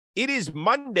It is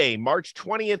Monday, March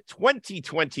 20th,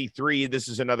 2023. This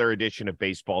is another edition of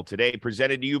Baseball Today,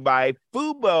 presented to you by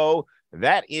Fubo.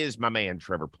 That is my man,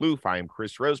 Trevor Plouffe. I am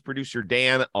Chris Rose, producer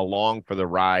Dan, along for the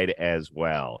ride as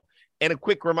well. And a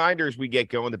quick reminder as we get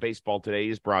going, the Baseball Today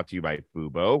is brought to you by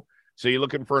Fubo. So you're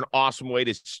looking for an awesome way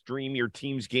to stream your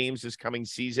team's games this coming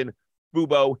season?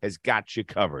 Fubo has got you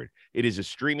covered. It is a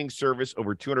streaming service,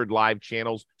 over 200 live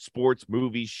channels, sports,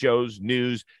 movies, shows,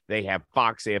 news. They have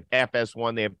Fox, they have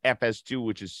FS1, they have FS2,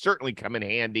 which has certainly come in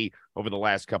handy over the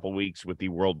last couple of weeks with the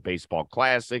World Baseball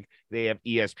Classic. They have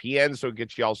ESPN, so it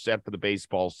gets you all set for the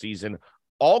baseball season.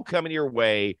 All coming your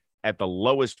way at the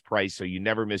lowest price, so you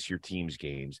never miss your team's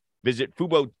games. Visit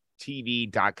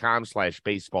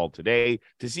FuboTV.com/baseball today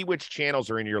to see which channels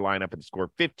are in your lineup and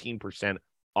score 15%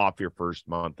 off your first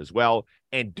month as well.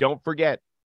 And don't forget,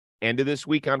 end of this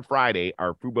week on Friday,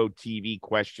 our Fubo TV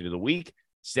question of the week.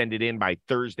 Send it in by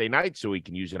Thursday night so we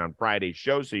can use it on Friday's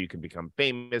show so you can become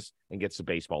famous and get some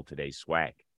Baseball Today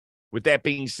swag. With that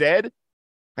being said,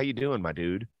 how you doing, my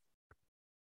dude?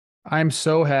 I'm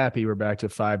so happy we're back to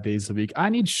 5 days a week. I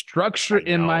need structure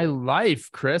in my life,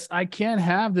 Chris. I can't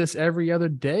have this every other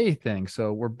day thing.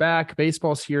 So we're back.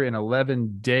 Baseball's here in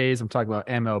 11 days. I'm talking about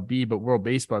MLB, but World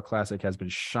Baseball Classic has been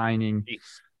shining. Jeez.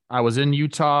 I was in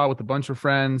Utah with a bunch of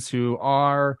friends who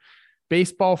are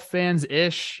baseball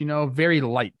fans-ish, very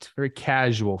light, very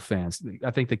casual fans.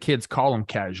 I think the kids call them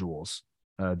casuals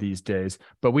these days.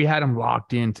 But we had them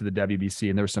locked into the WBC,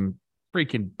 and there was some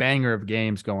freaking banger of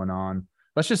games going on.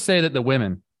 Let's just say that the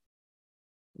women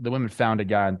found a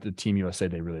guy on the Team USA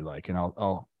they really like, and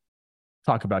I'll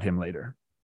talk about him later.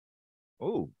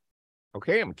 Oh,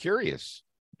 okay. I'm curious.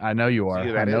 I know you are.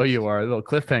 I know you are. A little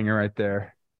cliffhanger right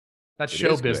there. That's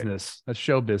show business. That's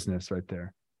show business right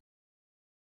there.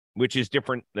 Which is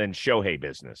different than Shohei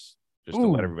business, just to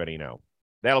let everybody know.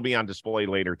 That'll be on display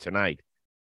later tonight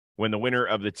when the winner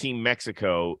of the Team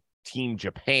Mexico, Team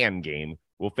Japan game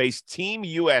will face Team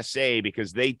USA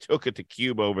because they took it to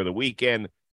Cuba over the weekend,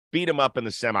 beat them up in the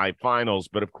semifinals.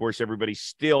 But, of course, everybody's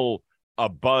still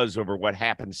abuzz over what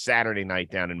happened Saturday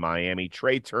night down in Miami.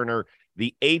 Trey Turner,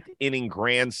 the 8th inning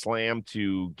grand slam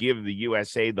to give the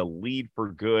USA the lead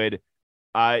for good.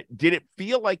 Did it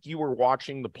feel like you were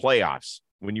watching the playoffs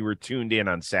when you were tuned in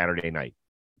on Saturday night?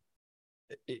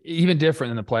 Even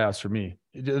different than the playoffs for me.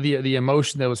 The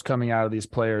emotion that was coming out of these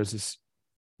players is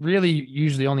really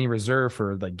usually only reserved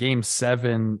for like game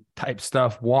 7 type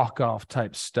stuff, walk-off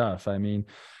type stuff. I mean,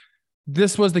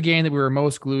 this was the game that we were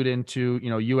most glued into.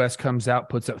 U.S. comes out,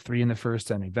 puts up 3 in the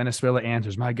first inning. Venezuela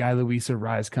answers. My guy, Luis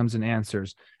Arraez, comes and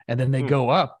answers. And then they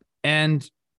go up. And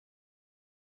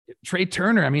Trey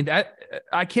Turner,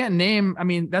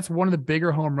 that's one of the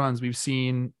bigger home runs we've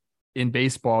seen in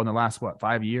baseball in the last,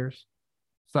 5 years?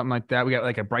 Something like that. We got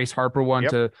like a Bryce Harper one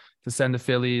to send the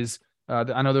Phillies.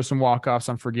 I know there's some walk-offs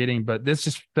I'm forgetting, but this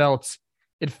just felt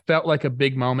like a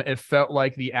big moment. It felt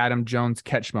like the Adam Jones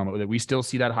catch moment that we still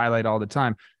see that highlight all the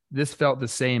time. This felt the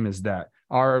same as that.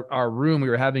 Our room, we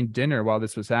were having dinner while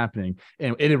this was happening,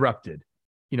 and it erupted.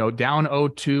 Down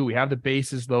 0-2, we have the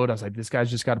bases loaded. I was like, this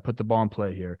guy's just got to put the ball in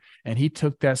play here. And he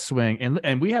took that swing,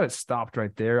 and we have it stopped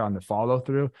right there on the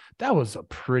follow-through. That was a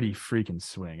pretty freaking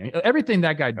swing. Everything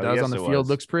that guy does on the field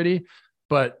looks pretty,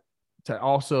 but to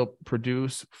also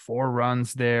produce 4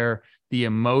 runs there, the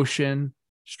emotion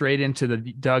straight into the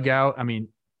dugout. I mean,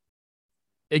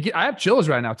 I have chills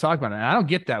right now talking about it. And I don't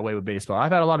get that way with baseball.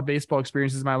 I've had a lot of baseball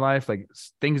experiences in my life. Like,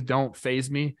 things don't faze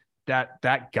me.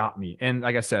 That got me. And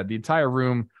like I said, the entire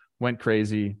room went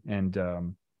crazy. And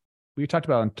we talked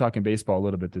about talking baseball a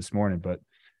little bit this morning, but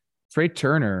Trey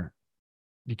Turner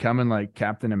becoming like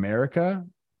Captain America,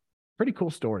 pretty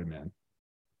cool story, man.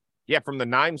 Yeah, from the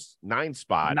 9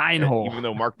 spot. 9 hole. Even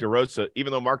though Mark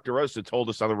DeRosa told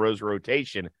us on the Rose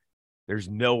rotation, there's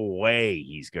no way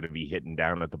he's going to be hitting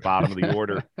down at the bottom of the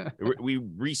order. We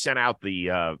resent out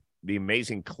the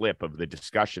amazing clip of the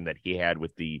discussion that he had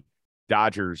with the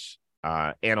Dodgers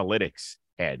analytics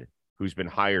head, who's been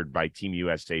hired by Team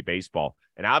USA Baseball.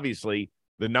 And obviously,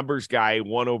 the numbers guy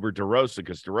won over DeRosa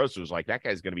because DeRosa was like, that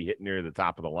guy's going to be hitting near the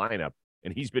top of the lineup.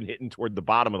 And he's been hitting toward the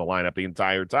bottom of the lineup the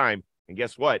entire time. And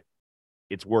guess what?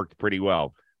 It's worked pretty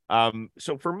well.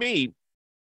 So for me,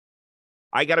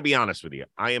 I got to be honest with you.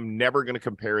 I am never going to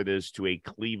compare this to a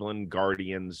Cleveland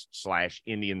Guardians /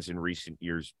 Indians in recent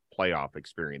years playoff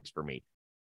experience for me.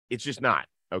 It's just not.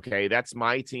 Okay, that's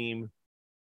my team.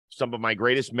 Some of my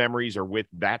greatest memories are with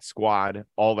that squad,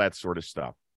 all that sort of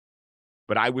stuff.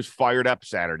 But I was fired up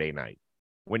Saturday night.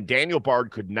 When Daniel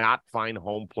Bard could not find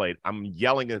home plate, I'm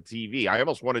yelling at the TV. I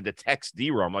almost wanted to text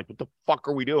D-Ro. I'm like, what the fuck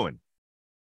are we doing?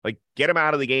 Like, get him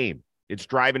out of the game. It's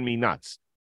driving me nuts.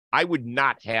 I would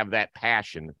not have that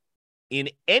passion in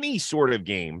any sort of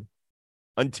game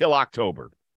until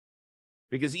October.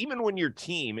 Because even when your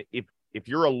team, if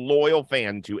you're a loyal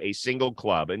fan to a single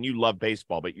club and you love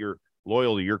baseball, but you're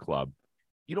loyal to your club,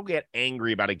 you don't get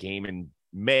angry about a game in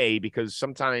May because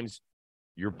sometimes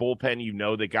your bullpen, you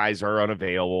know, the guys are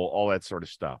unavailable, all that sort of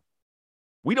stuff.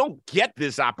 We don't get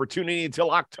this opportunity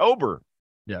until October.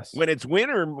 Yes. When it's win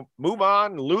or move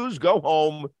on, lose, go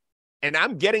home. And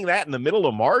I'm getting that in the middle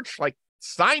of March. Like,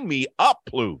 sign me up,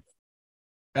 Plouffe.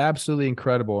 Absolutely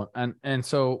incredible. And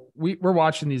so we're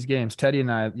watching these games. Teddy and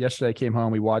I, yesterday I came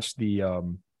home, we watched the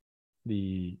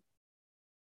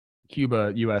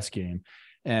Cuba US game,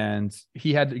 and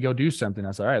he had to go do something. I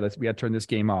was like, all right, we got to turn this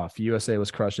game off. USA was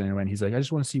crushing it. And he's like, I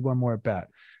just want to see one more at bat.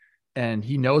 And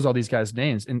he knows all these guys'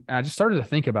 names. And I just started to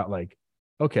think about, like,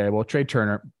 okay, well, Trey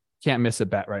Turner can't miss a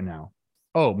bat right now.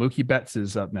 Oh, Mookie Betts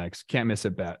is up next. Can't miss a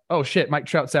bat. Oh shit, Mike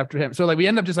Trout's after him. So like we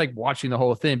end up just like watching the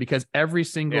whole thing because every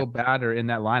single batter in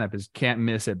that lineup can't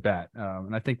miss at bat.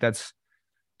 And I think that's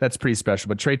pretty special.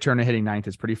 But Trey Turner hitting ninth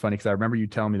is pretty funny because I remember you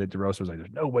telling me that DeRosa was like,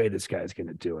 "There's no way this guy's going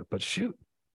to do it." But shoot,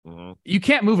 you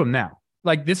can't move him now.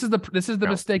 Like this is the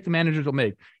mistake the managers will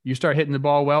make. You start hitting the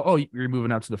ball well. Oh, you're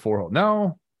moving up to the 4-hole.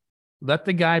 No, let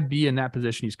the guy be in that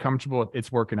position. He's comfortable.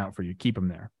 It's working out for you. Keep him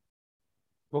there.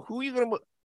 Well, who are you going to?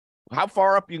 How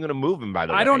far up are you going to move him, by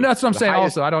the way? I don't know. That's what I'm saying.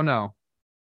 Also, I don't know.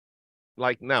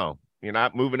 Like, no, you're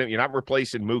not moving him. You're not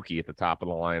replacing Mookie at the top of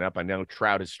the lineup. I know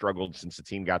Trout has struggled since the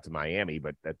team got to Miami,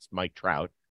 but that's Mike Trout.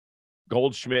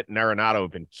 Goldschmidt and Arenado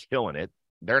have been killing it.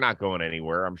 They're not going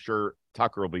anywhere. I'm sure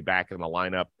Tucker will be back in the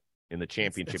lineup in the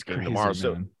championship game tomorrow. Man.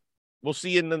 So we'll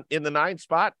see in the ninth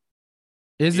spot.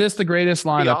 Is this the greatest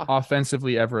lineup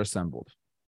offensively ever assembled?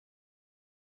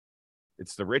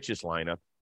 It's the richest lineup.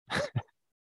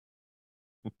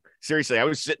 Seriously, I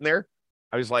was sitting there.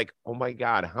 I was like, oh, my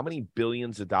God, how many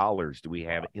billions of dollars do we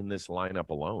have in this lineup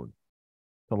alone?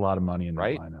 A lot of money in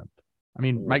that lineup. I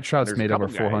mean, Mike Trout's made over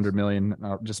 $400 million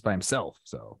just by himself.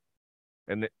 So,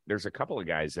 and there's a couple of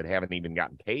guys that haven't even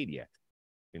gotten paid yet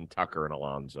in Tucker and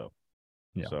Alonso.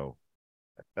 Yeah. So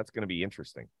that's going to be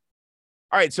interesting.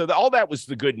 All right, so all that was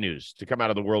the good news to come out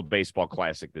of the World Baseball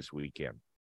Classic this weekend.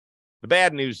 The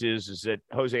bad news is that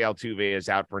Jose Altuve is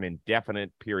out for an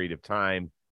indefinite period of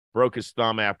time. Broke his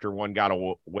thumb after one got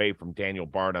away from Daniel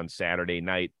Bard on Saturday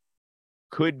night.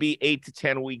 Could be 8 to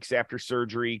 10 weeks after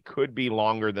surgery. Could be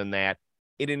longer than that.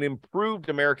 In an improved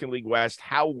American League West,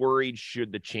 how worried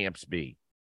should the champs be?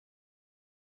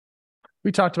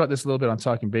 We talked about this a little bit on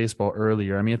Talking Baseball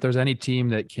earlier. I mean, if there's any team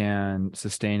that can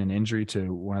sustain an injury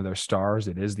to one of their stars,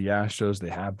 it is the Astros. They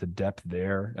have the depth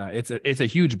there. It's a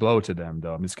huge blow to them,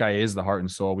 though. I mean, this guy is the heart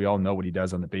and soul. We all know what he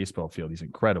does on the baseball field. He's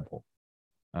incredible.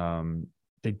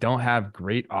 They don't have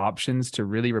great options to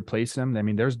really replace him. I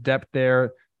mean, there's depth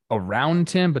there around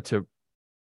him, but to,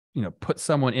 put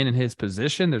someone in his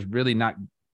position, there's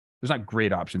not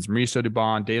great options. Mauricio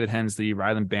Dubon, David Hensley,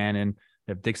 Rylan Bannon,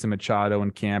 they have Dixon Machado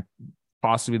in camp.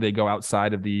 Possibly they go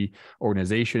outside of the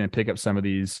organization and pick up some of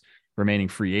these remaining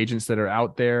free agents that are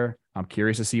out there. I'm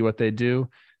curious to see what they do.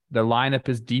 The lineup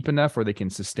is deep enough where they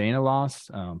can sustain a loss,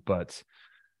 but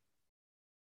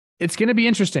it's going to be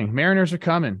interesting. Mariners are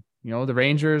coming. The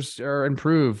Rangers are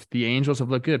improved. The Angels have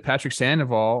looked good. Patrick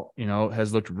Sandoval,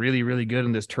 has looked really, really good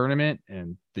in this tournament.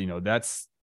 And,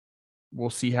 we'll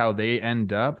see how they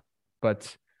end up.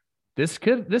 But this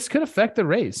could affect the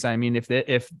race. I mean, if the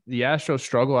Astros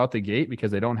struggle out the gate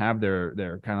because they don't have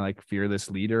their kind of like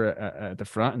fearless leader at the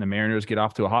front and the Mariners get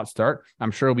off to a hot start, I'm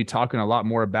sure we'll be talking a lot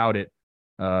more about it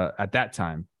at that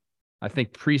time. I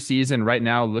think preseason right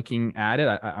now, looking at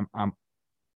it,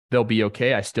 they'll be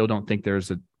okay. I still don't think they're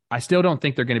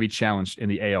going to be challenged in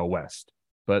the AL West,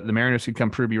 but the Mariners could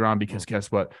come prove me wrong because guess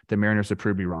what? The Mariners have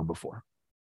proved me wrong before.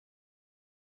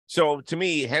 So to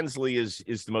me, Hensley is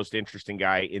the most interesting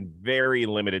guy in very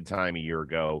limited time a year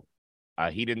ago.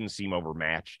 He didn't seem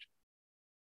overmatched.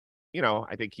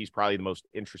 I think he's probably the most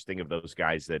interesting of those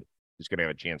guys that is going to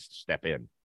have a chance to step in.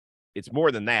 It's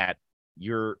more than that.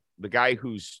 You're the guy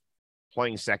who's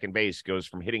playing second base goes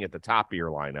from hitting at the top of your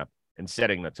lineup and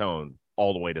setting the tone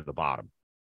all the way to the bottom.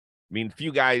 I mean,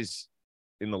 few guys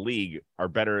in the league are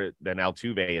better than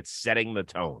Altuve at setting the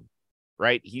tone,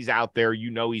 right? He's out there,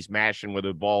 he's mashing whether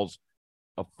the ball's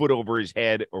a foot over his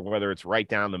head or whether it's right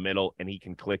down the middle, and he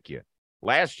can click you.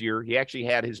 Last year, he actually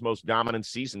had his most dominant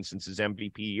season since his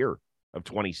MVP year of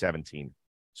 2017.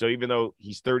 So even though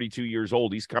he's 32 years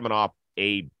old, he's coming off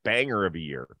a banger of a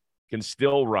year, can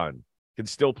still run, can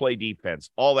still play defense,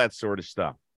 all that sort of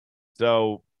stuff.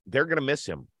 So they're going to miss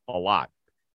him a lot.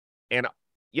 And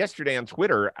yesterday on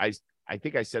Twitter, I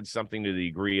think I said something to the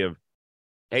degree of,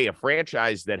 hey, a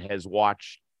franchise that has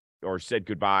watched or said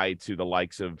goodbye to the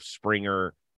likes of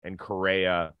Springer and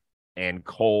Correa and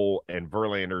Cole and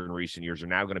Verlander in recent years are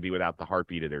now going to be without the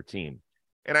heartbeat of their team.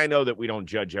 And I know that we don't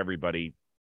judge everybody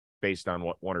based on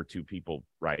what one or two people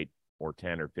write, or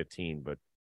 10 or 15, but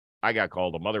I got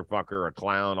called a motherfucker, a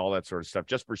clown, all that sort of stuff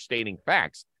just for stating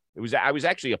facts. I was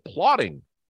actually applauding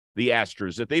the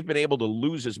Astros that they've been able to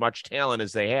lose as much talent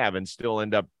as they have and still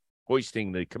end up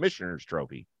hoisting the commissioner's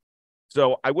trophy.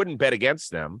 So I wouldn't bet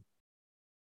against them.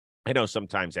 I know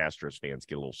sometimes Astros fans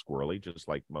get a little squirrely, just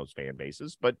like most fan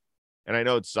bases, and I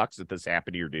know it sucks that this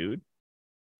happened to your dude.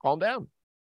 Calm down.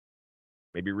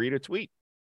 Maybe read a tweet.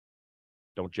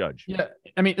 Don't judge. Yeah.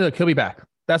 I mean, look, he'll be back.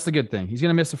 That's the good thing. He's going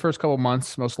to miss the first couple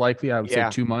months, most likely. I would say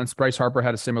 2 months. Bryce Harper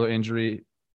had a similar injury.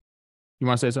 You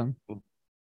want to say something?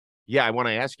 Yeah, I want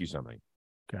to ask you something.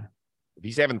 Okay. If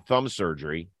he's having thumb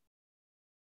surgery,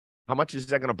 how much is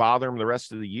that going to bother him the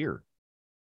rest of the year?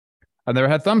 I've never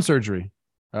had thumb surgery.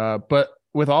 But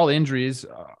with all injuries,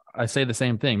 I say the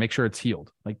same thing. Make sure it's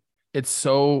healed. Like, it's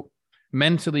so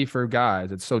mentally for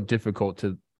guys, it's so difficult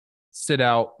to sit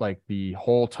out like the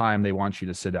whole time they want you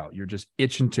to sit out. You're just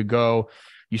itching to go.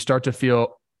 You start to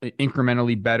feel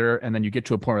incrementally better. And then you get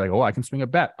to a point where like, oh, I can swing a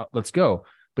bat. Let's go.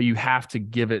 But you have to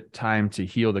give it time to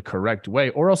heal the correct way,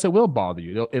 or else it will bother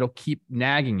you. It'll keep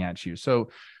nagging at you. So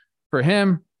for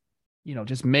him,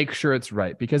 just make sure it's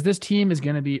right, because this team is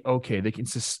going to be okay. They can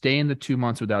sustain the 2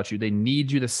 months without you. They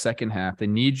need you the second half. They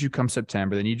need you come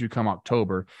September. They need you come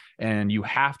October. And you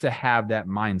have to have that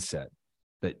mindset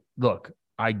that, look,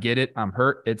 I get it. I'm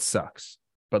hurt. It sucks.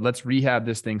 But let's rehab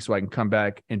this thing so I can come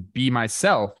back and be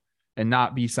myself and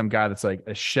not be some guy that's like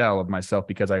a shell of myself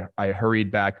because I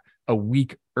hurried back a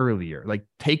week earlier. Like,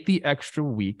 take the extra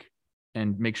week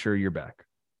and make sure you're back.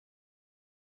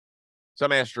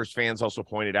 Some Astros fans also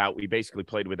pointed out we basically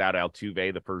played without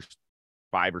Altuve the first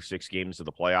 5 or 6 games of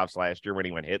the playoffs last year when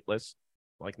he went hitless.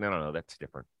 Like, no, that's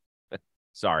different.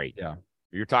 Sorry. Yeah.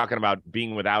 You're talking about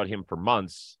being without him for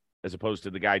months as opposed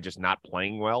to the guy just not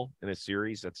playing well in a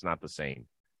series. That's not the same.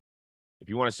 If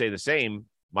you want to say the same,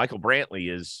 Michael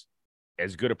Brantley is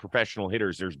as good a professional hitter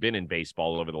as there's been in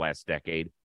baseball over the last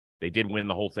decade. They did win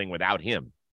the whole thing without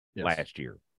him last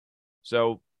year.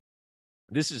 So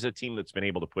this is a team that's been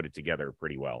able to put it together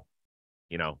pretty well.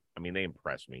 They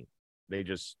impress me.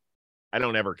 I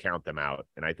don't ever count them out.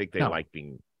 And I think they like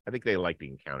being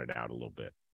counted out a little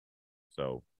bit.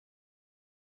 So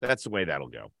that's the way that'll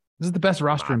go. This is the best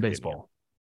roster in baseball.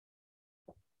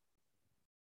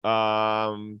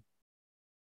 That's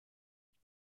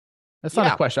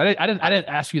not a question. I didn't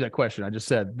ask you that question. I just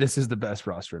said this is the best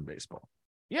roster in baseball.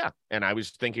 Yeah. And I was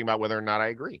thinking about whether or not I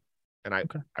agree. And I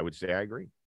would say I agree.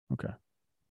 Okay.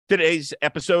 Today's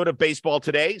episode of Baseball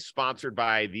Today, sponsored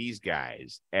by these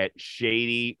guys at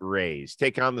Shady Rays.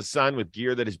 Take on the sun with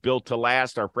gear that is built to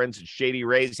last. Our friends at Shady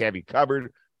Rays have you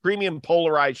covered. Premium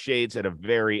polarized shades at a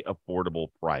very affordable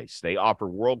price. They offer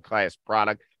world-class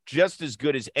product, just as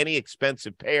good as any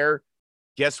expensive pair.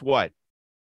 Guess what?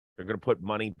 They're going to put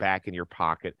money back in your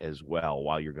pocket as well,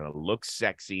 while you're going to look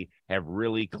sexy, have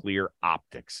really clear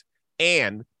optics.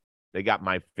 And they got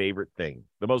my favorite thing,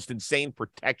 the most insane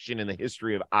protection in the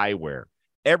history of eyewear.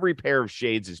 Every pair of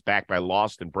shades is backed by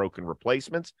lost and broken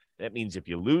replacements. That means if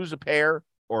you lose a pair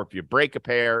or if you break a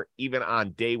pair, even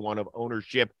on day one of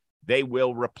ownership, they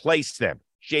will replace them.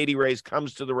 Shady Rays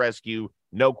comes to the rescue,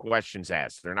 no questions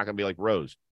asked. They're not going to be like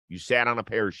Rose. You sat on a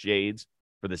pair of shades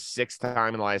for the 6th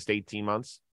time in the last 18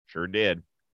 months? Sure did.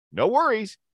 No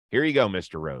worries. Here you go,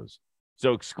 Mr. Rose.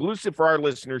 So exclusive for our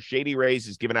listeners, Shady Rays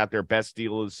is giving out their best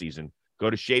deal of the season. Go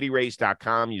to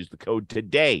shadyrays.com. Use the code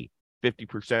TODAY.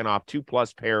 50% off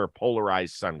 2+ pair of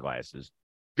polarized sunglasses.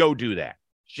 Go do that.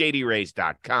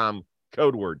 shadyrays.com.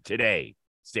 Code word TODAY.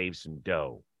 Save some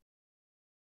dough.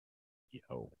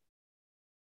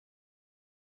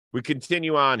 We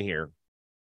continue on here.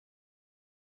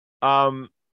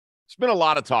 It's been a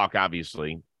lot of talk,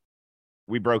 obviously.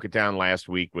 We broke it down last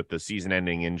week with the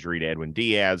season-ending injury to Edwin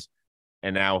Diaz,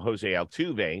 and now Jose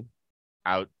Altuve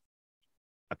out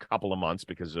a couple of months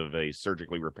because of a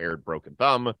surgically repaired broken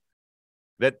thumb.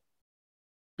 That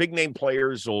big-name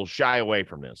players will shy away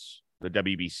from this, the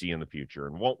WBC in the future,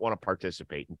 and won't want to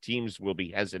participate, and teams will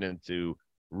be hesitant to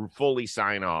fully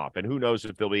sign off, and who knows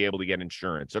if they'll be able to get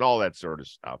insurance and all that sort of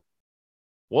stuff.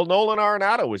 Well, Nolan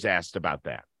Arenado was asked about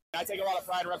that. I take a lot of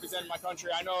pride in representing my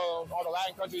country. I know all the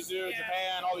Latin countries do,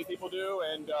 Japan, all these people do,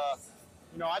 and I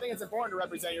think it's important to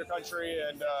represent your country,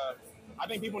 and I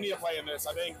think people need to play in this.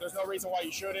 I think there's no reason why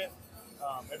you shouldn't.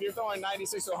 If you're throwing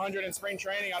 96 to 100 in spring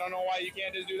training, I don't know why you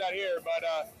can't just do that here, but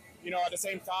at the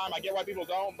same time, I get why people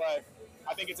don't, but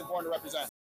I think it's important to represent.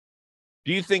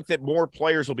 Do you think that more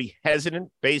players will be hesitant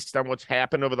based on what's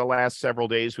happened over the last several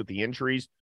days with the injuries,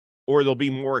 or they'll be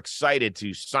more excited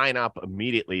to sign up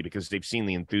immediately because they've seen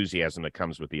the enthusiasm that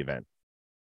comes with the event?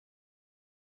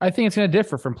 I think it's going to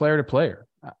differ from player to player.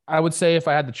 I would say if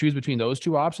I had to choose between those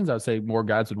two options, I would say more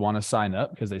guys would want to sign up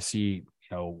because they see,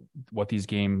 what these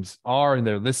games are, and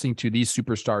they're listening to these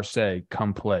superstars say,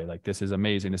 come play. Like, this is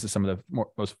amazing. This is some of the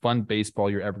most fun baseball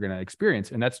you're ever going to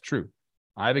experience. And that's true.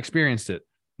 I've experienced it,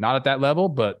 not at that level,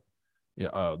 but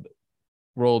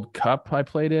World Cup I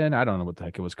played in, I don't know what the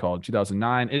heck it was called,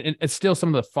 2009. It's still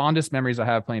some of the fondest memories I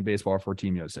have playing baseball for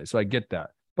Team USA. So I get that.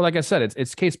 But like I said,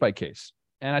 it's case by case.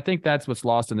 And I think that's what's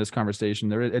lost in this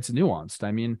conversation. It's nuanced.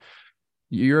 I mean,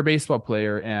 you're a baseball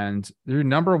player, and your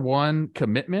number one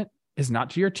commitment is not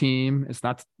to your team. It's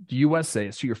not to USA.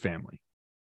 It's to your family.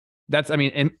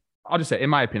 And I'll just say, in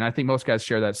my opinion, I think most guys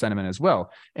share that sentiment as well.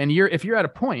 And if you're at a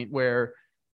point where,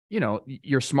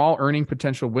 your small earning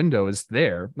potential window is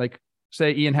there, like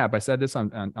say Ian Happ, I said this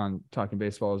on Talking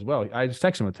Baseball as well. I just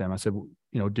texted him with him. I said,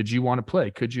 did you want to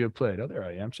play? Could you have played? Oh, there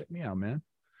I am. Check me out, man.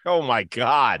 Oh my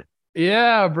God.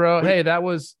 Yeah, bro. Hey, that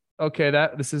was okay.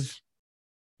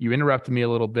 You interrupted me a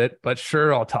little bit, but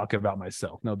sure, I'll talk about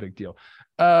myself. No big deal.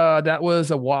 That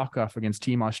was a walk-off against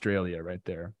Team Australia right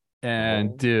there.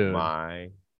 And dude, my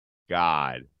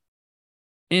God.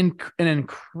 An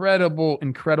incredible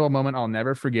moment. I'll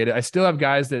never forget it. I still have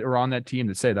guys that are on that team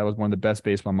that say that was one of the best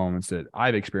baseball moments that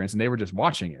I've experienced, and they were just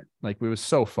watching it. Like, it was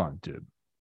so fun, dude.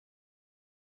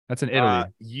 That's in Italy.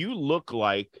 You look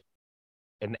like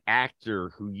an actor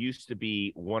who used to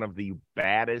be one of the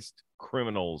baddest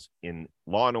criminals in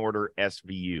Law and Order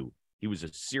SVU. He was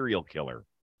a serial killer,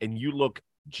 and you look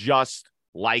just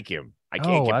like him. I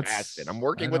can't get past it. I'm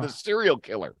working with a serial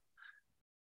killer.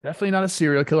 Definitely not a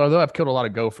serial killer, although I've killed a lot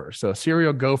of gophers. So a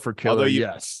serial gopher killer,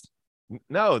 yes.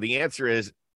 No, the answer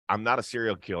is I'm not a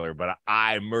serial killer, but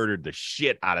I murdered the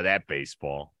shit out of that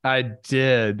baseball. I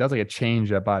did. That was like a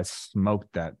changeup. I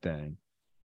smoked that thing.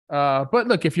 But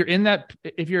look, if you're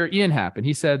Ian Happ, and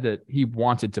he said that he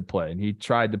wanted to play and he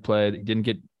tried to play, he didn't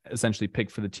get essentially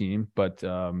picked for the team. But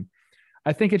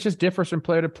I think it just differs from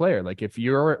player to player. Like, if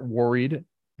you're worried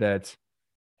that,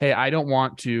 hey, I don't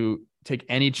want to take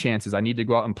any chances, I need to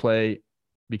go out and play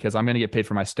because I'm going to get paid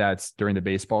for my stats during the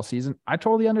baseball season, I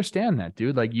totally understand that,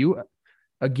 dude. Like,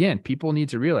 again, people need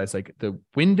to realize, like, the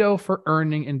window for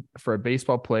earning for a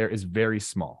baseball player is very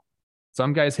small.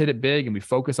 Some guys hit it big and we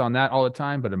focus on that all the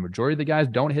time, but a majority of the guys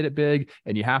don't hit it big,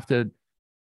 and you have to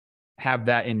have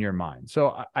that in your mind.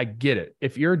 So I get it.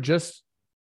 If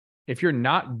you're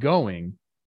not going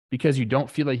because you don't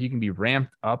feel like you can be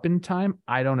ramped up in time,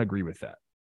 I don't agree with that.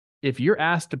 If you're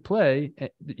asked to play,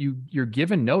 you're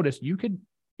given notice, you could,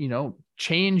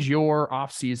 change your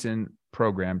offseason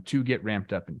program to get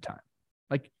ramped up in time.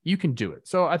 Like, you can do it.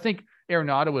 So I think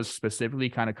Arenado was specifically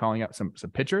kind of calling out some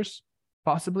pitchers,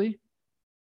 possibly.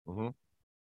 Mm-hmm.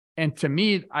 And to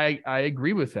me, I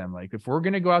agree with them. Like, if we're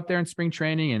going to go out there in spring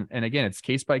training, and again, it's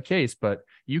case by case, but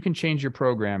you can change your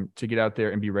program to get out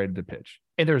there and be ready to pitch.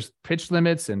 And there's pitch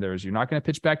limits, and you're not going to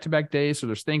pitch back-to-back days. So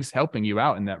there's things helping you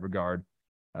out in that regard.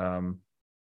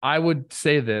 I would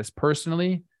say this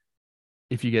personally: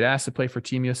 if you get asked to play for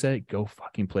Team USA, go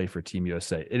fucking play for Team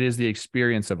USA. It is the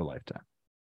experience of a lifetime.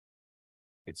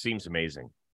 It seems amazing.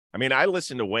 I mean,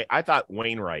 I thought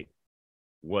Wainwright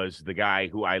was the guy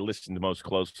who I listened most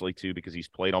closely to because he's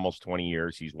played almost 20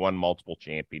 years. He's won multiple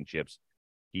championships.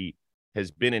 He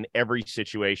has been in every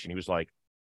situation. He was like,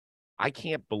 I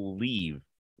can't believe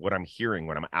what I'm hearing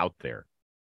when I'm out there.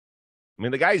 I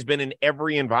mean, the guy's been in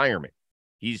every environment.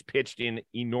 He's pitched in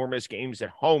enormous games at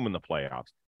home in the playoffs.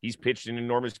 He's pitched in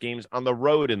enormous games on the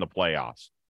road in the playoffs.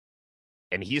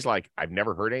 And he's like, I've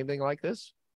never heard anything like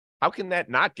this. How can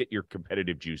that not get your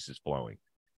competitive juices flowing?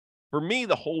 For me,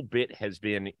 the whole bit has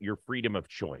been your freedom of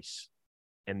choice.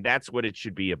 And that's what it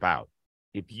should be about.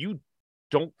 If you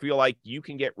don't feel like you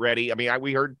can get ready. I mean,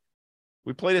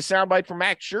 we played a soundbite from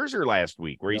Max Scherzer last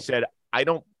week where he said, I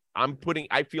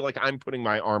feel like I'm putting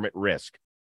my arm at risk.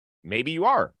 Maybe you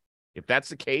are. If that's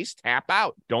the case, tap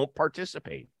out. Don't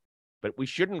participate. But we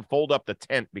shouldn't fold up the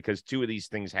tent because two of these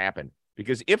things happen.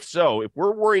 Because if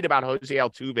we're worried about Jose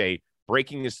Altuve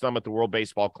breaking his thumb at the World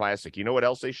Baseball Classic, you know what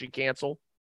else they should cancel?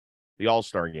 The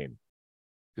All-Star game.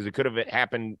 Because it could have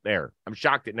happened there. I'm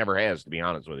shocked it never has, to be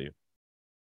honest with you.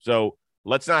 So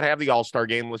let's not have the All-Star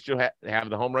game. Let's just have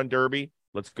the Home Run Derby.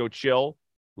 Let's go chill.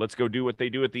 Let's go do what they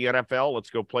do at the NFL.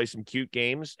 Let's go play some cute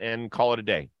games and call it a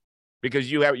day.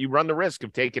 Because you run the risk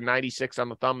of taking 96 on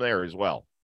the thumb there as well.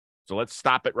 So let's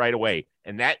stop it right away.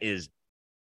 And I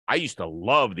used to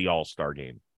love the All-Star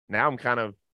game. Now I'm kind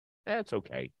of, it's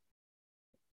okay.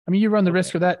 I mean, you run the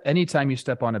risk of that anytime you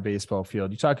step on a baseball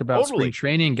field. You talk about spring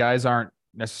training, guys aren't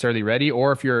necessarily ready.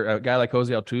 Or if you're a guy like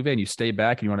Jose Altuve and you stay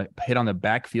back and you want to hit on the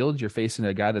backfield, you're facing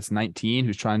a guy that's 19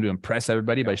 who's trying to impress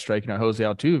everybody by striking out Jose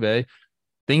Altuve.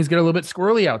 Things get a little bit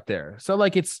squirrely out there. So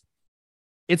like it's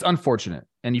unfortunate.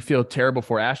 And you feel terrible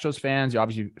for Astros fans. You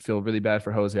obviously feel really bad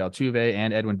for Jose Altuve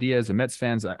and Edwin Diaz and Mets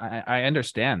fans. I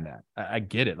understand that. I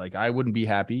get it. Like I wouldn't be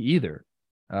happy either.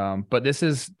 But this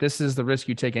is the risk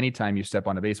you take anytime you step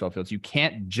on a baseball field. So you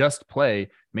can't just play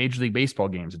Major League Baseball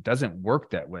games. It doesn't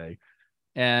work that way.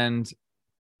 And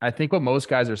I think what most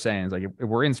guys are saying is like, if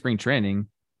we're in spring training,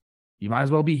 you might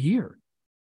as well be here.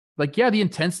 Like, yeah, the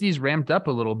intensity is ramped up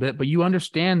a little bit, but you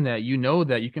understand that, you know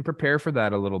that you can prepare for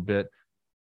that a little bit.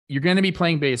 You're going to be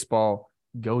playing baseball.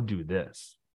 Go do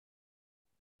this.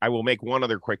 I will make one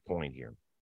other quick point here.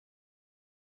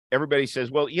 Everybody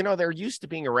says, well, you know, they're used to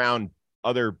being around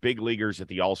other big leaguers at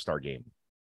the All-Star game.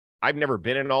 I've never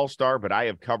been an All-Star, but I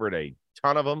have covered a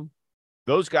ton of them.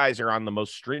 Those guys are on the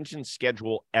most stringent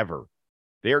schedule ever.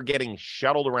 They're getting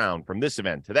shuttled around from this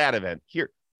event to that event. Here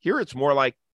it's more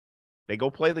like they go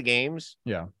play the games.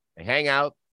 Yeah. They hang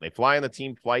out. They fly on the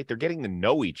team flight. They're getting to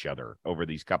know each other over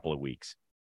these couple of weeks.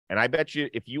 And I bet you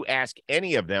if you ask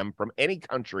any of them from any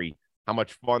country how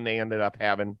much fun they ended up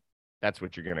having, that's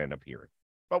what you're going to end up hearing.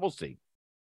 But we'll see.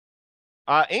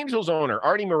 Angels owner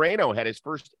Artie Moreno had his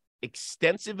first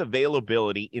extensive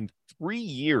availability in 3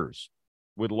 years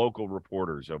with local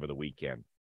reporters over the weekend.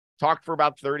 Talked for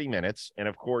about 30 minutes, and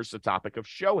of course, the topic of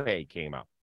Shohei came up.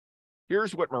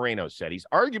 Here's what Moreno said. He's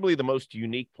arguably the most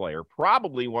unique player,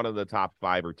 probably one of the top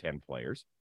 5 or 10 players.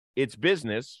 It's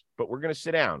business, but we're going to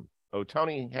sit down.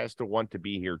 Ohtani has to want to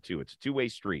be here, too. It's a two-way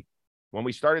street. When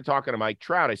we started talking to Mike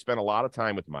Trout, I spent a lot of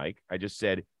time with Mike. I just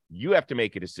said, you have to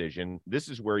make a decision. This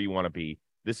is where you want to be.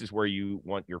 This is where you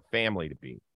want your family to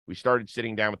be. We started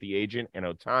sitting down with the agent, and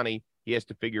Ohtani, he has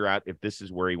to figure out if this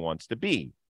is where he wants to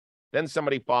be. Then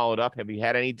somebody followed up, have you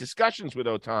had any discussions with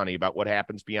Ohtani about what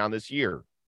happens beyond this year?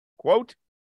 Quote,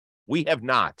 we have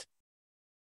not.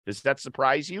 Does that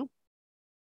surprise you?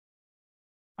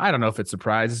 I don't know if it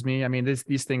surprises me. I mean,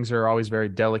 these things are always very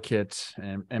delicate,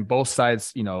 and both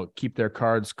sides, you know, keep their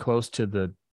cards close to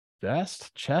the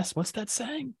chest. What's that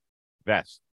saying?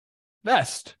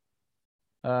 Vest.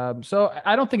 So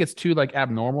I don't think it's too like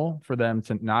abnormal for them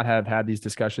to not have had these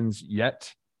discussions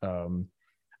yet.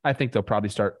 I think they'll probably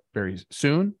start very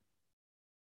soon.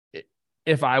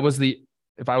 If I was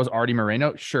Artie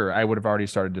Moreno, sure, I would have already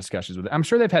started discussions with it. I'm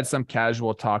sure they've had some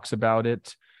casual talks about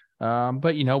it.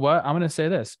 But you know what? I'm going to say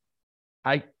this.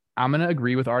 I'm going to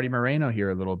agree with Artie Moreno here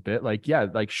a little bit. Like, yeah,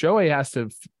 like Shohei has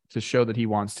to show that he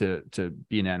wants to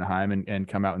be in Anaheim and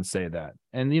come out and say that.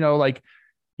 And, you know, like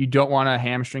you don't want to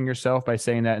hamstring yourself by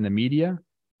saying that in the media.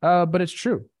 But it's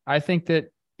true. I think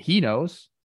that he knows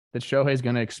that Shohei is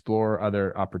going to explore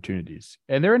other opportunities,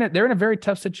 and they're in a very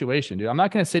tough situation, dude. I'm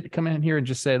not going to come in here and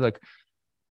just say, look,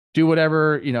 do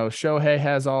whatever, you know, Shohei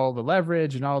has all the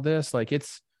leverage and all this. Like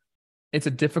it's a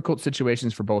difficult situation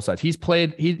for both sides. He's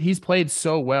played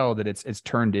so well that it's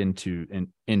turned into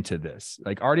this.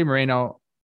 Like Artie Moreno,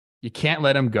 you can't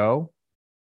let him go.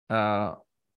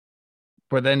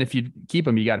 But then if you keep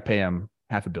him, you got to pay him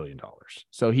 $500 million.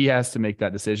 So he has to make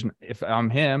that decision. If I'm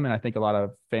him, and I think a lot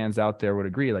of fans out there would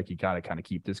agree, like you got to kind of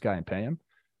keep this guy and pay him.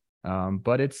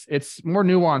 But it's more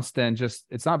nuanced than just,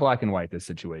 it's not black and white, this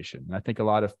situation. And I think a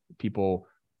lot of people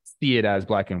see it as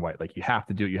black and white. Like you have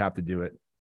to do it.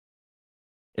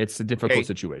 It's a difficult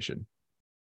situation.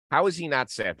 How has he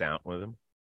not sat down with him?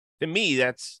 To me,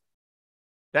 that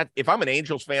if I'm an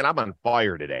Angels fan, I'm on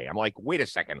fire today. I'm like, wait a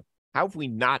second. How have we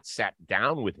not sat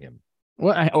down with him?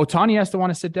 Well, Ohtani has to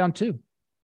want to sit down too.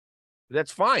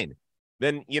 That's fine.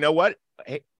 Then you know what?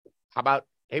 Hey, how about,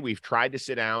 we've tried to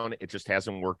sit down. It just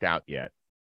hasn't worked out yet.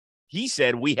 He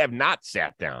said we have not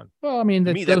sat down. Well, I mean,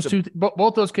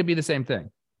 both those could be the same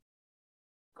thing.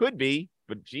 Could be,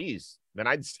 but geez, then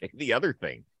I'd say the other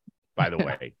thing, by the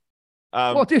way.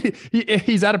 Well, dude,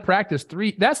 he's out of practice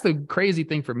 3. That's the crazy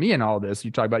thing for me in all this.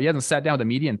 You talk about he hasn't sat down with the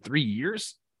media in 3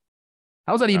 years.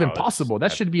 How is that even possible?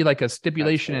 That should be like a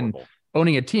stipulation in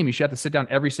owning a team. You should have to sit down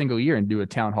every single year and do a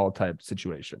town hall type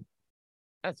situation.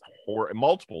 That's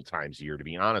multiple times a year, to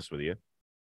be honest with you.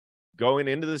 Going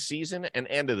into the season and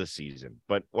end of the season.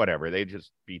 But whatever, they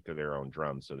just beat to their own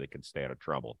drum so they can stay out of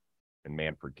trouble. And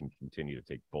Manfred can continue to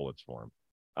take bullets for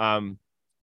him.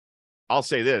 I'll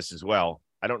say this as well.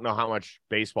 I don't know how much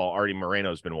baseball Artie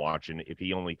Moreno's been watching if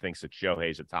he only thinks that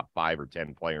Shohei's a top 5 or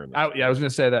 10 player in the I was going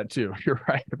to say that too. You're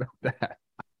right about that.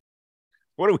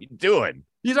 What are we doing?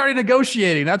 He's already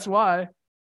negotiating. That's why.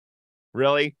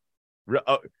 Really?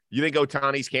 You think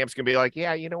Otani's camp's going to be like,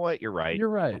 yeah, you know what? You're right. You're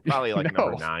right. We're probably like No.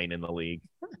 number 9 in the league.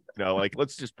 Like,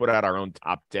 let's just put out our own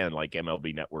top 10 like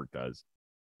MLB Network does.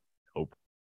 Hope.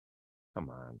 Come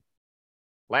on.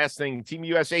 Last thing, Team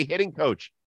USA hitting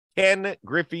coach, Ken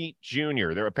Griffey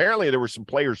Jr. Apparently there were some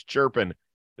players chirping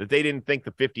that they didn't think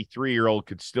the 53-year-old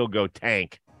could still go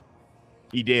tank.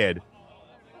 He did.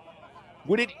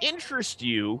 Would it interest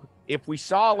you if we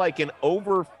saw like an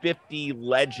over 50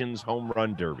 Legends home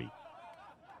run derby?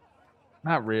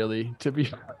 Not really, to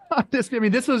be honest. I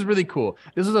mean, this was really cool.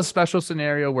 This is a special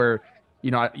scenario where,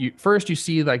 you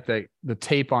see like the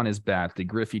tape on his bat, the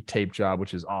Griffey tape job,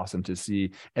 which is awesome to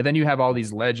see. And then you have all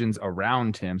these legends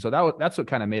around him. So that's what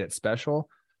kind of made it special.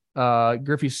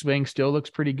 Griffey's swing still looks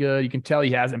pretty good. You can tell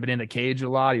he hasn't been in the cage a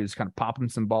lot. He was kind of popping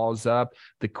some balls up.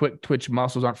 The quick twitch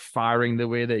muscles aren't firing the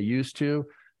way they used to.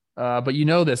 But you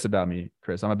know this about me,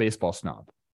 Chris. I'm a baseball snob.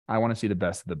 I want to see the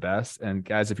best of the best. And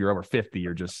guys, if you're over 50,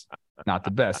 you're just not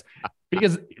the best.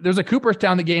 Because there's a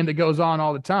Cooperstown the game that goes on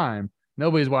all the time.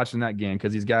 Nobody's watching that game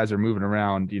because these guys are moving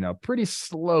around, pretty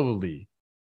slowly.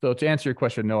 So to answer your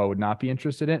question, no, I would not be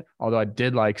interested in it. Although I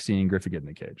did like seeing Griffey get in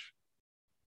the cage.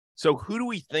 So who do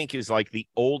we think is like the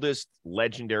oldest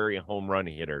legendary home run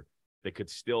hitter that could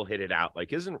still hit it out?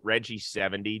 Like, isn't Reggie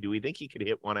 70? Do we think he could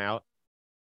hit one out?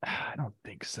 I don't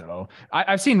think so.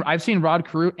 I've seen Rod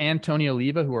Carew and Tony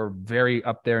Oliva, who are very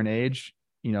up there in age,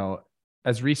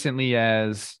 as recently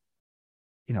as,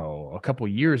 a couple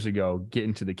years ago, get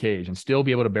into the cage and still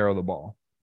be able to barrel the ball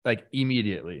like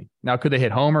immediately. Now, could they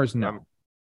hit homers? No,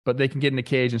 but they can get in the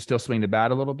cage and still swing the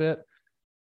bat a little bit.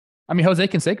 I mean, Jose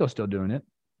Canseco's still doing it.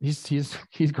 He's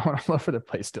going all over the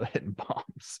place, still hitting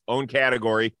bombs. Own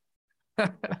category.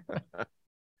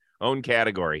 Own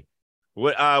category.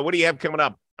 What do you have coming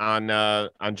up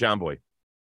on John Boy?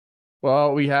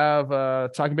 Well, we have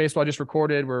Talking Baseball just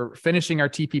recorded. We're finishing our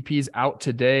TPPs out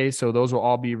today, so those will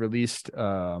all be released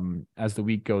as the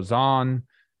week goes on.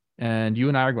 And you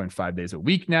and I are going 5 days a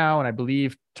week now, and I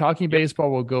believe Talking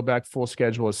Baseball will go back full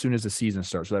schedule as soon as the season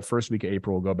starts. So that first week of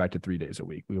April, we'll go back to 3 days a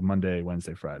week. We have Monday,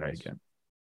 Wednesday, Friday again.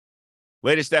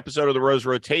 Latest episode of the Rose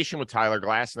Rotation with Tyler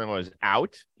Glassman was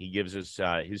out. He gives us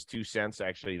his 2 cents.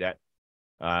 Actually, that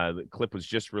the clip was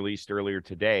just released earlier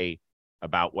today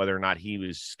about whether or not he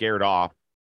was scared off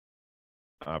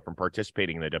from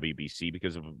participating in the WBC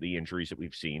because of the injuries that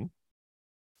we've seen.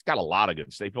 It's got a lot of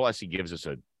good stuff. Plus, he gives us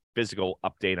a physical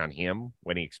update on him,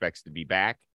 when he expects to be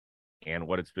back, and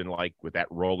what it's been like with that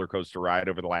roller coaster ride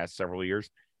over the last several years.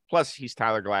 Plus, he's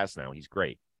Tyler Glass now. He's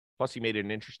great. Plus, he made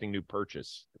an interesting new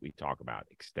purchase that we talk about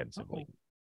extensively. Oh.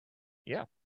 Yeah.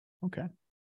 Okay.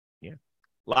 Yeah.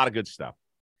 A lot of good stuff.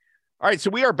 All right,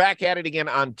 so we are back at it again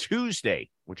on Tuesday,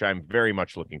 which I'm very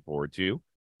much looking forward to.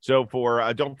 So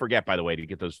don't forget, by the way, to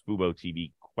get those Fubo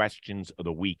TV questions of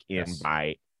the week in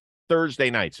by Thursday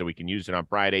night, so we can use it on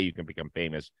Friday. You can become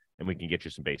famous, and we can get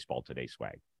you some Baseball Today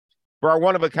swag. For our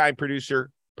one-of-a-kind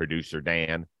producer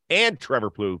Dan, and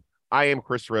Trevor Plouffe, I am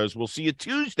Chris Rose. We'll see you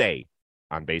Tuesday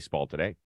on Baseball Today.